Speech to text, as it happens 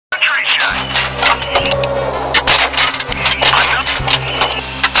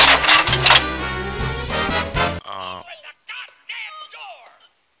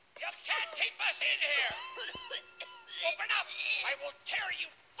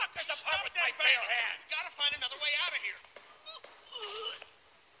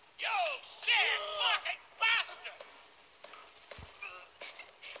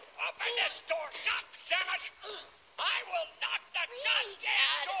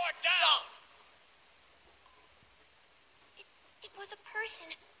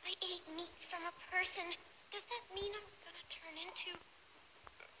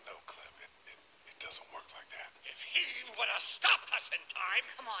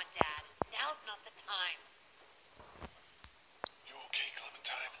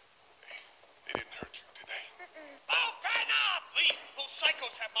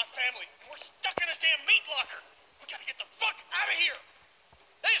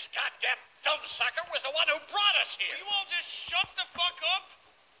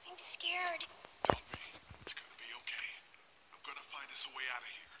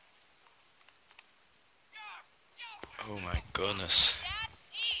Oh my goodness.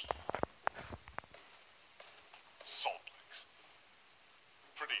 Salt licks.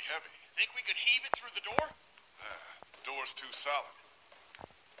 Pretty heavy. Think we could heave it through the door? Door's too solid.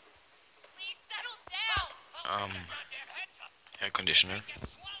 Please settle down. Air conditioner.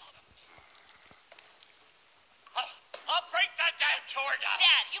 I'll break that damn door down.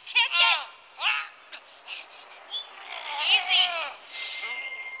 Dad, you can't get... Easy.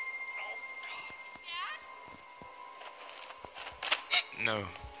 Dad? No,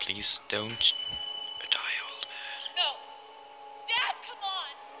 please don't die, old man. No. Dad, come on.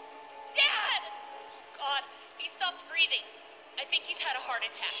 Dad! God, he stopped breathing. I think he's had a heart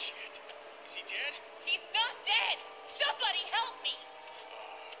attack. Shit. Is he dead? He's not dead. Somebody help me.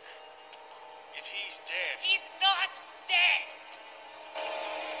 Fuck. If he's dead... He's not dead.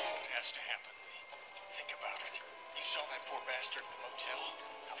 It has to happen. Think about it. You saw that poor bastard at the motel?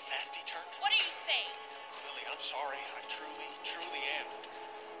 How fast he turned? What are you saying? Lily, I'm sorry. I truly am.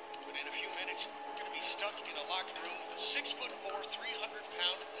 But in a few minutes, we're going to be stuck in a locked room with a 6'4",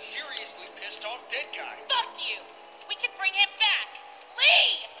 300-pound, seriously pissed off dead guy. Fuck you. We can bring him back.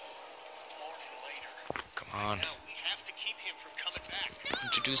 Lee! More than later. Come on. Now we have to keep him from coming back. No.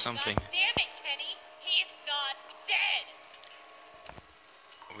 Want to do something. God damn it, Kenny. He's not dead.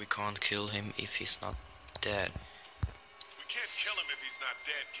 We can't kill him if he's not dead. We can't kill him if he's not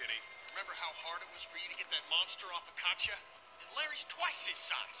dead, Kenny. Remember how hard it was for you to get that monster off of Katya? And Larry's twice his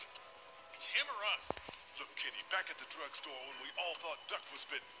size. It's him or us. Look, Kenny, back at the drugstore when we all thought Duck was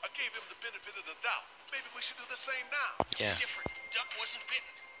bitten, I gave him the benefit of the doubt. Maybe we should do the same now. Yeah. It's different. Duck wasn't bitten.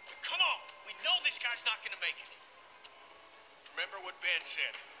 But come on, we know this guy's not gonna make it. Remember what Ben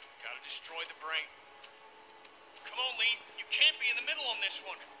said. Gotta destroy the brain. Come on, Lee. You can't be in the middle on this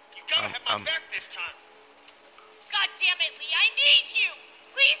one. You gotta have my back this time. God damn it, Lee. I need you.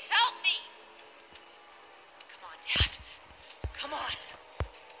 Please help me. Come on, Dad. Come on.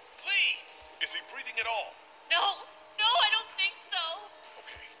 Lee! Is he breathing at all? No. No, I don't think so.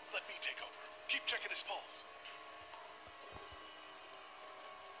 Okay, let me take over. Keep checking his pulse.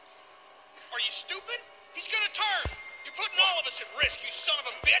 Are you stupid? He's gonna turn! You're putting all of us at risk, you son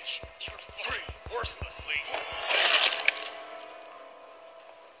of a bitch! You're fucking worthless, Lee.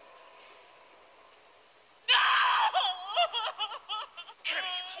 No!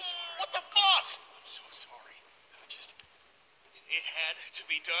 Kenny, what the fuck? I'm so sorry. It had to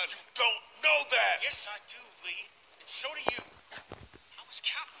be done. You don't know that! Yes, I do, Lee. And so do you. I was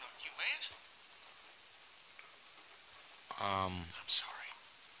counting on you, man. I'm sorry.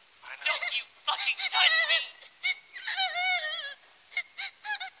 I know. Don't you fucking touch me!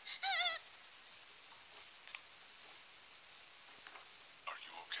 Are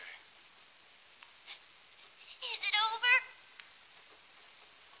you okay? Is it over?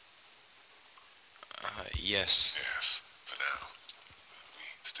 Yes. Yes, for now. We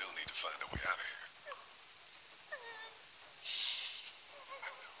still need to find a way out of here.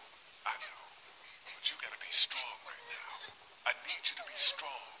 I know. But you gotta be strong right now. I need you to be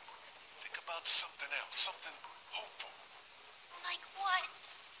strong. Think about something else, something hopeful. Like what?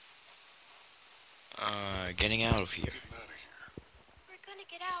 Getting out of here. Getting out of here. We're gonna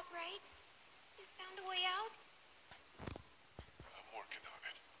get out, right? You found a way out? I'm working on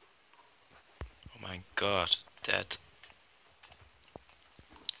it. Oh my god, that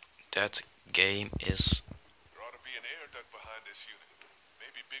game is There ought to be an air duct behind this unit.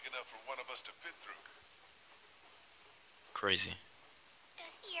 Maybe big enough for one of us to fit through. crazy.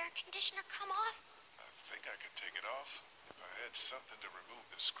 Does the air conditioner come off? I think I could take it off if I had something to remove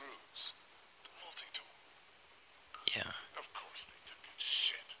the screws. The multi-tool. Yeah. Of course they took it.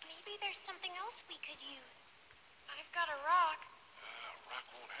 Shit. Maybe there's something else we could use. I've got a rock. Rock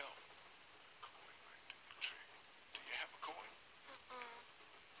won't help. Coin might do the trick. Do you have a coin?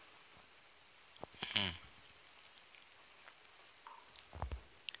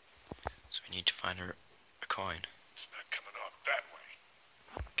 So we need to find a coin. It's not coming off that way.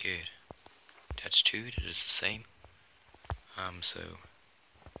 Good. That's two. That is the same. So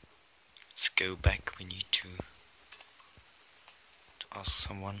let's go back. We need to ask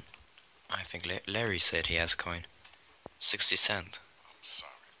someone. I think Larry said he has a coin. 60 cents. I'm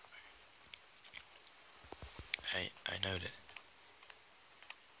sorry, Lily. I know that.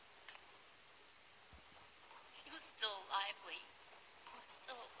 He was still alive, Lee. He was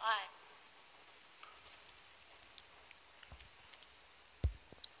still alive.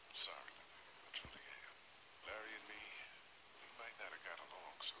 I'm sorry, Lily. I truly am. Larry and me, we might not have got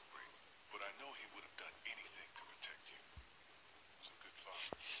along so great, but I know he would have done anything to protect you. He was a good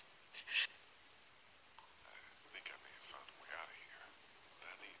father. I think I may have found a way out of here, but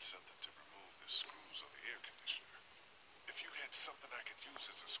I need something to remove the screws on the air conditioner. If you had something I could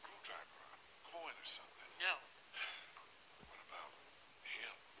use as a screwdriver, a coin or something. No. What about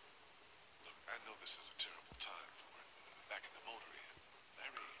him? Look, I know this is a terrible time for it. Back in the motor inn,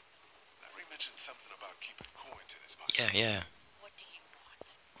 Larry mentioned something about keeping coins in his pocket. Yeah. What do you want?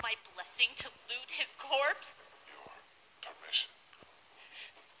 My blessing to loot his corpse? Your permission.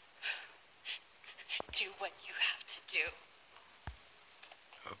 Do what you have to do.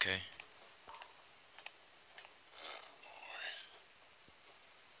 Okay. Boy.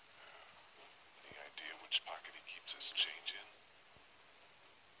 Any idea which pocket he keeps his change in?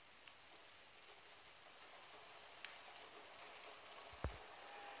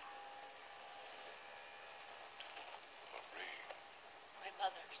 A ring. My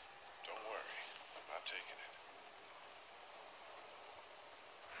mother's. Don't worry, I'm not taking it.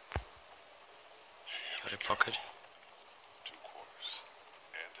 Got a pocket. 2 quarters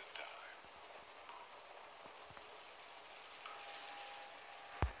and a dime.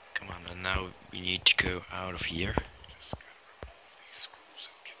 Come on, and now we need to go out of here. Just gotta remove these screws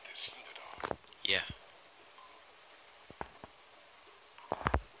and get this unit off. Yeah.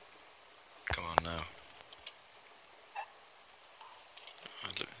 Come on now.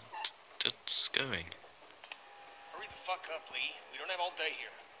 Oh, look, that's going. Hurry the fuck up, Lee. We don't have all day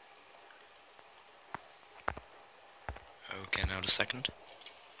here. Okay, now the second.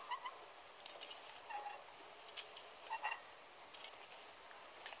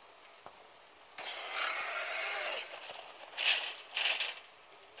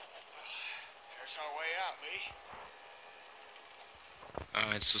 There's our way out, Lee.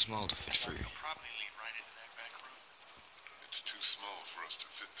 It's too small to fit through. You'll probably lead right into that back room. It's too small for us to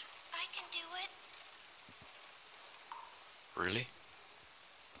fit through. I can do it. Really?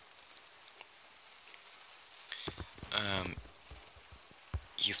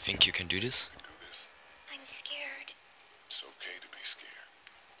 You think you can do this? Do this. I'm scared. It's okay to be scared.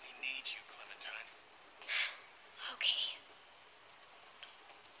 We need you, Clementine. Okay.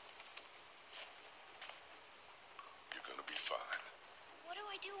 You're gonna be fine. What do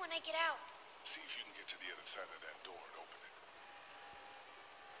I do when I get out? See if you can get to the other side of that door and open it.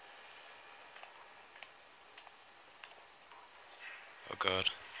 Oh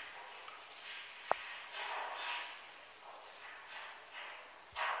god.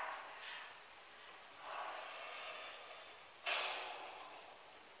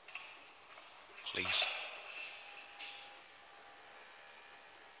 Please.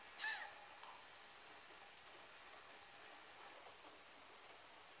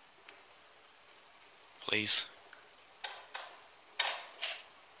 Please.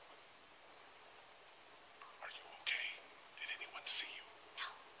 Are you okay? Did anyone see you?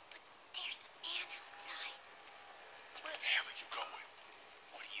 No, but there's a man outside. Where the hell are you going?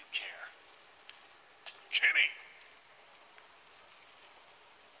 What do you care? Kenny!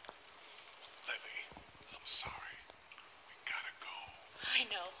 Lily, I'm sorry. We gotta go. I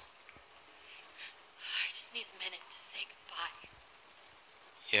know. I just need a minute to say goodbye.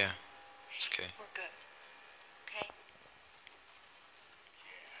 Yeah, it's okay. We're good. Okay?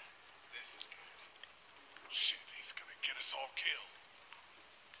 Yeah, this is good. Shit, he's gonna get us all killed.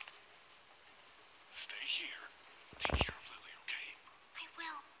 Stay here. Take care of Lily, okay? I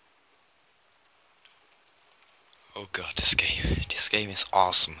will. Oh god, this game. This game is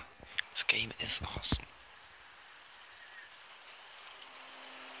awesome. This game is awesome.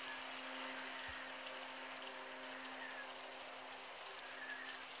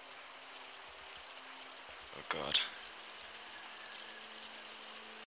 Oh god.